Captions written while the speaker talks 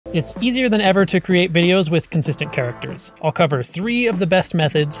It's easier than ever to create videos with consistent characters. I'll cover 3 of the best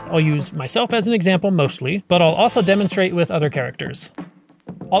methods. I'll use myself as an example mostly, but I'll also demonstrate with other characters.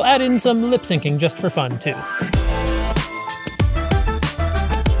 I'll add in some lip syncing just for fun too.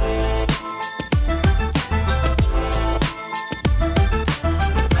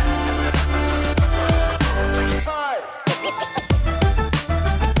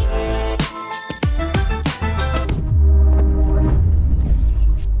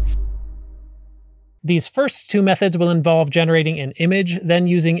 These first 2 methods will involve generating an image, then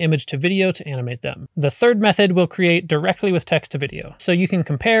using image to video to animate them. The third method will create directly with text to video, so you can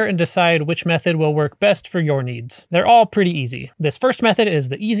compare and decide which method will work best for your needs. They're all pretty easy. This first method is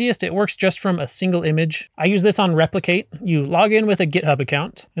the easiest. It works just from a single image. I use this on Replicate. You log in with a GitHub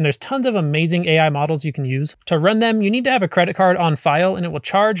account, and there's tons of amazing AI models you can use. To run them, you need to have a credit card on file, and it will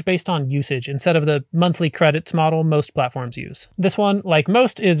charge based on usage instead of the monthly credits model most platforms use. This one, like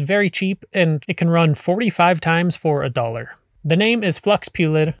most, is very cheap, and it can run 45 times for $1. The name is Flux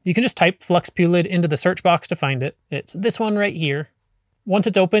Pulid. You can just type Flux Pulid into the search box to find it. It's this one right here. Once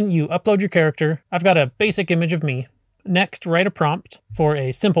it's open, you upload your character. I've got a basic image of me. Next, write a prompt. For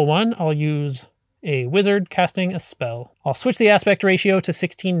a simple one, I'll use a wizard casting a spell. I'll switch the aspect ratio to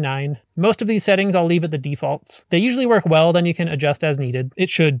 16:9. Most of these settings I'll leave at the defaults. They usually work well, then you can adjust as needed.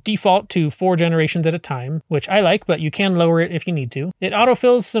 It should default to 4 generations at a time, which I like, but you can lower it if you need to. It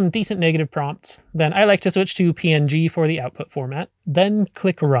autofills some decent negative prompts. Then I like to switch to PNG for the output format. Then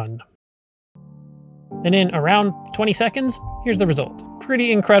click run. And in around 20 seconds, here's the result.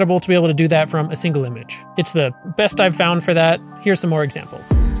 Pretty incredible to be able to do that from a single image. It's the best I've found for that. Here's some more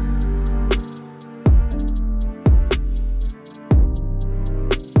examples.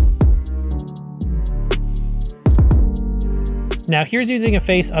 Now here's using a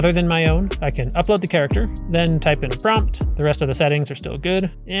face other than my own. I can upload the character, then type in a prompt. The rest of the settings are still good,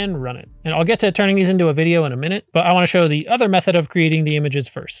 and run it. And I'll get to turning these into a video in a minute, but I want to show the other method of creating the images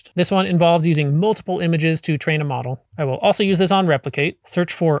first. This one involves using multiple images to train a model. I will also use this on Replicate.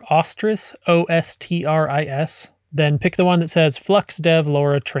 Search for Ostris, O-S-T-R-I-S, then pick the one that says Flux Dev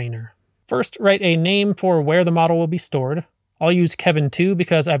LoRA Trainer. First, write a name for where the model will be stored. I'll use Kevin 2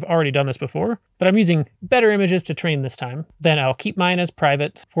 because I've already done this before, but I'm using better images to train this time. Then I'll keep mine as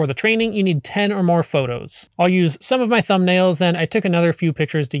private. For the training, you need 10 or more photos. I'll use some of my thumbnails, then I took another few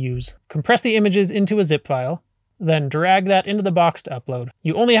pictures to use. Compress the images into a zip file, then drag that into the box to upload.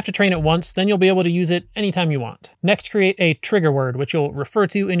 You only have to train it once, then you'll be able to use it anytime you want. Next, create a trigger word, which you'll refer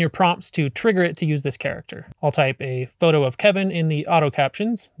to in your prompts to trigger it to use this character. I'll type a photo of Kevin in the auto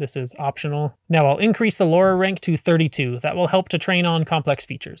captions. This is optional. Now I'll increase the LoRA rank to 32. That will help to train on complex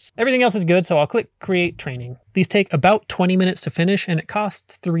features. Everything else is good, so I'll click Create Training. These take about 20 minutes to finish, and it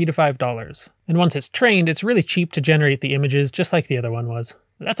costs $3 to $5. And once it's trained, it's really cheap to generate the images, just like the other one was.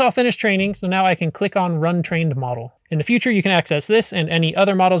 That's all finished training, so now I can click on Run Trained Model. In the future, you can access this and any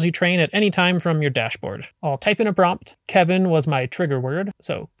other models you train at any time from your dashboard. I'll type in a prompt. Kevin was my trigger word,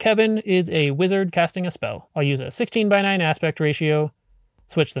 so Kevin is a wizard casting a spell. I'll use a 16:9 aspect ratio,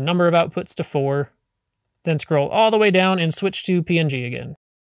 switch the number of outputs to 4, then scroll all the way down and switch to PNG again.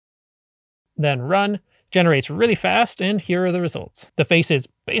 Then run. Generates really fast, and here are the results. The face is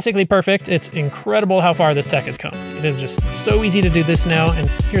basically perfect. It's incredible how far this tech has come. It is just so easy to do this now, and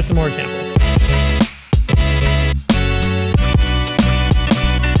here's some more examples.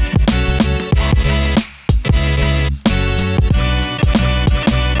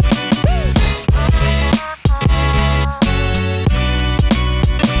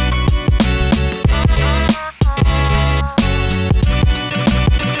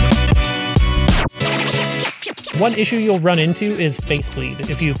 One issue you'll run into is face bleed.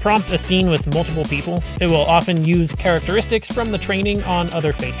 If you prompt a scene with multiple people, it will often use characteristics from the training on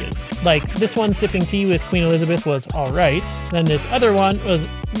other faces. Like this one sipping tea with Queen Elizabeth was alright, then this other one was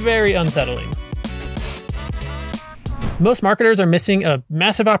very unsettling. Most marketers are missing a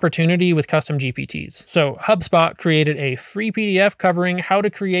massive opportunity with custom GPTs. So HubSpot created a free PDF covering how to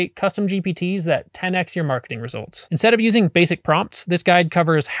create custom GPTs that 10x your marketing results. Instead of using basic prompts, this guide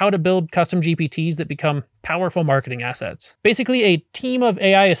covers how to build custom GPTs that become powerful marketing assets. Basically a team of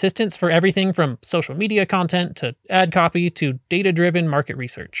AI assistants for everything from social media content to ad copy to data-driven market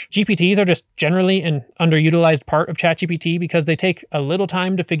research. GPTs are just generally an underutilized part of ChatGPT because they take a little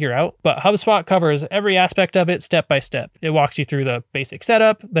time to figure out, but HubSpot covers every aspect of it step by step. It walks you through the basic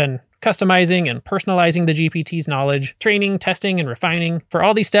setup, then customizing and personalizing the GPT's knowledge, training, testing, and refining. For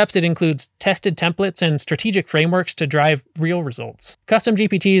all these steps, it includes tested templates and strategic frameworks to drive real results. Custom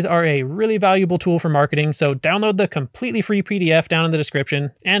GPTs are a really valuable tool for marketing, so download the completely free PDF down in the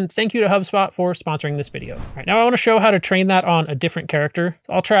description. And thank you to HubSpot for sponsoring this video. All right, now I want to show how to train that on a different character.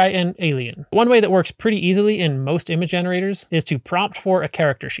 So I'll try an alien. One way that works pretty easily in most image generators is to prompt for a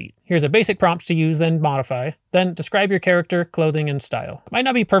character sheet. Here's a basic prompt to use, then modify. Then describe your character, clothing, and style. It might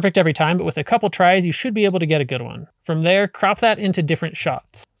not be perfect every time, but with a couple tries, you should be able to get a good one. From there, crop that into different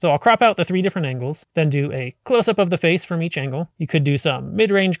shots. So I'll crop out the 3 different angles, then do a close-up of the face from each angle. You could do some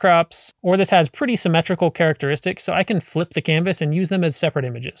mid-range crops, or this has pretty symmetrical characteristics, so I can flip the canvas and use them as separate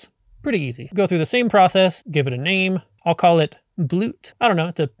images. Pretty easy. Go through the same process, give it a name. I'll call it Blute. I don't know,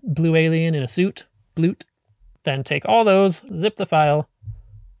 it's a blue alien in a suit. Blute. Then take all those, zip the file,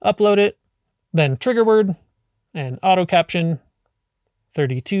 upload it, then trigger word, and auto caption,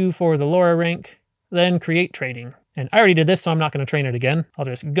 32 for the LoRA rank, then create training. And I already did this, so I'm not going to train it again. I'll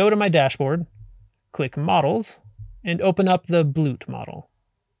just go to my dashboard, click models, and open up the Blute model.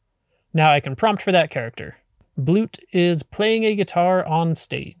 Now I can prompt for that character. Blute is playing a guitar on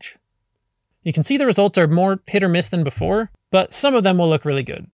stage. You can see the results are more hit or miss than before, but some of them will look really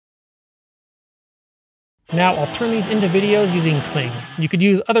good. Now I'll turn these into videos using Kling. You could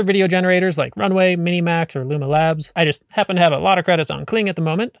use other video generators like Runway, Minimax, or Luma Labs. I just happen to have a lot of credits on Kling at the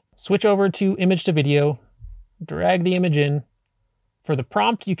moment. Switch over to image to video, drag the image in. For the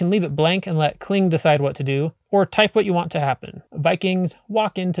prompt, you can leave it blank and let Kling decide what to do, or type what you want to happen. Vikings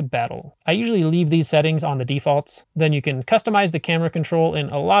walk into battle. I usually leave these settings on the defaults. Then you can customize the camera control in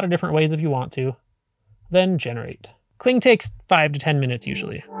a lot of different ways if you want to. Then generate. Kling takes 5 to 10 minutes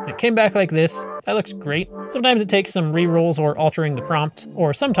usually. It came back like this. That looks great. Sometimes it takes some re-rolls or altering the prompt,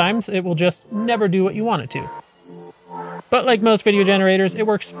 or sometimes it will just never do what you want it to. But like most video generators, it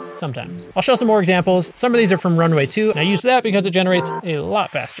works sometimes. I'll show some more examples. Some of these are from Runway 2, and I use that because it generates a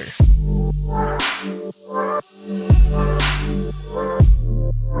lot faster.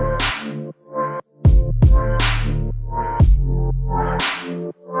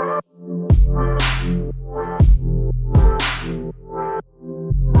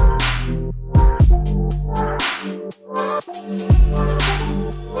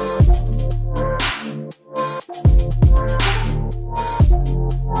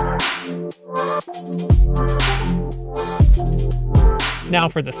 Now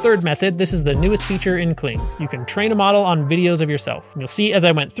for the third method, this is the newest feature in Kling. You can train a model on videos of yourself. You'll see as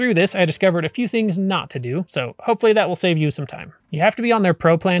I went through this, I discovered a few things not to do, so hopefully that will save you some time. You have to be on their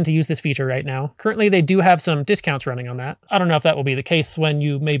Pro plan to use this feature right now. Currently, they do have some discounts running on that. I don't know if that will be the case when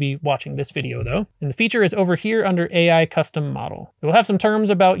you may be watching this video though. And the feature is over here under AI Custom Model. It will have some terms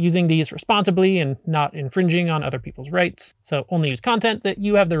about using these responsibly and not infringing on other people's rights. So only use content that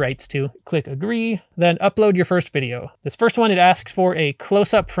you have the rights to. Click agree, then upload your first video. This first one, it asks for a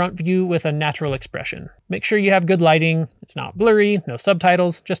close-up front view with a natural expression. Make sure you have good lighting. It's not blurry, no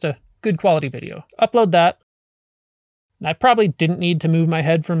subtitles, just a good quality video. Upload that. And I probably didn't need to move my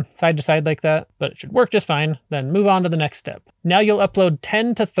head from side to side like that, but it should work just fine. Then move on to the next step. Now you'll upload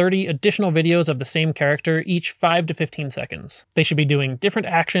 10 to 30 additional videos of the same character, each 5 to 15 seconds. They should be doing different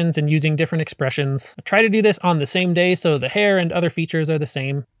actions and using different expressions. Try to do this on the same day so the hair and other features are the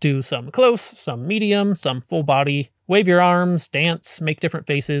same. Do some close, some medium, some full body. Wave your arms, dance, make different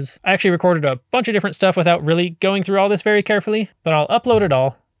faces. I actually recorded a bunch of different stuff without really going through all this very carefully, but I'll upload it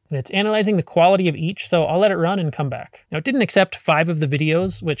all. And it's analyzing the quality of each, so I'll let it run and come back. Now, it didn't accept 5 of the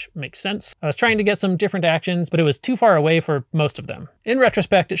videos, which makes sense. I was trying to get some different actions, but it was too far away for most of them. In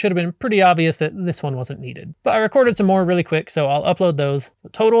retrospect, it should have been pretty obvious that this one wasn't needed. But I recorded some more really quick, so I'll upload those.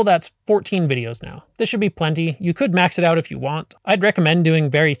 Total, that's 14 videos now. This should be plenty. You could max it out if you want. I'd recommend doing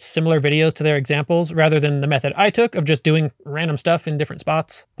very similar videos to their examples rather than the method I took of just doing random stuff in different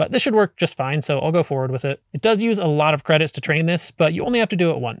spots. But this should work just fine, so I'll go forward with it. It does use a lot of credits to train this, but you only have to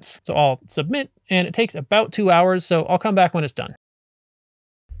do it once. So I'll submit, and it takes about 2 hours, so I'll come back when it's done.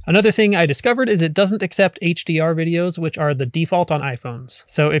 Another thing I discovered is it doesn't accept HDR videos, which are the default on iPhones.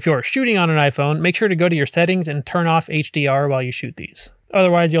 So if you're shooting on an iPhone, make sure to go to your settings and turn off HDR while you shoot these.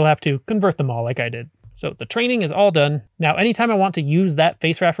 Otherwise, you'll have to convert them all like I did. So the training is all done. Now, anytime I want to use that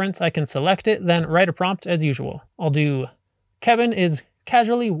face reference, I can select it, then write a prompt as usual. I'll do, Kevin is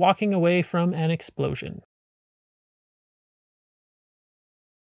casually walking away from an explosion.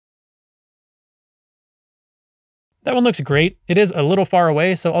 That one looks great. It is a little far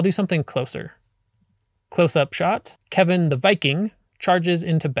away, so I'll do something closer. Close-up shot. Kevin the Viking charges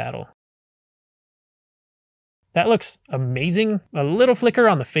into battle. That looks amazing. A little flicker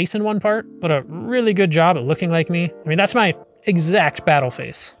on the face in one part, but a really good job at looking like me. I mean, that's my exact battle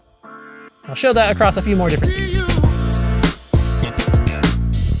face. I'll show that across a few more different scenes.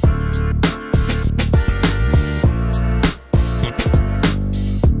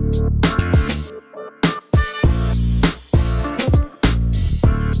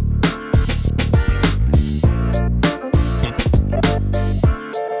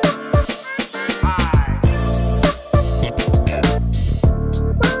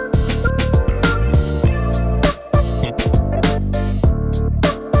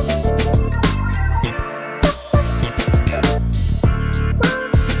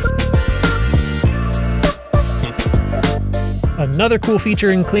 Another cool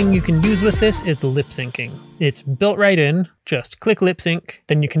feature in Kling you can use with this is the lip syncing. It's built right in, just click lip sync,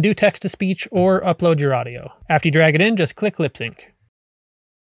 then you can do text to speech or upload your audio. After you drag it in, just click lip sync.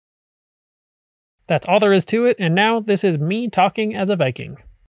 That's all there is to it, and now this is me talking as a Viking.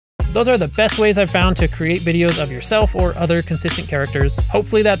 Those are the best ways I've found to create videos of yourself or other consistent characters.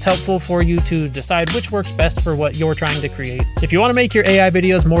 Hopefully that's helpful for you to decide which works best for what you're trying to create. If you want to make your AI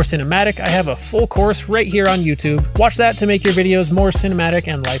videos more cinematic, I have a full course right here on YouTube. Watch that to make your videos more cinematic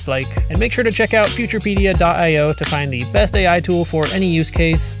and lifelike. And make sure to check out Futurepedia.io to find the best AI tool for any use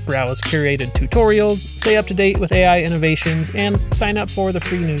case, browse curated tutorials, stay up to date with AI innovations, and sign up for the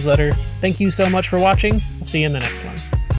free newsletter. Thank you so much for watching. I'll see you in the next one.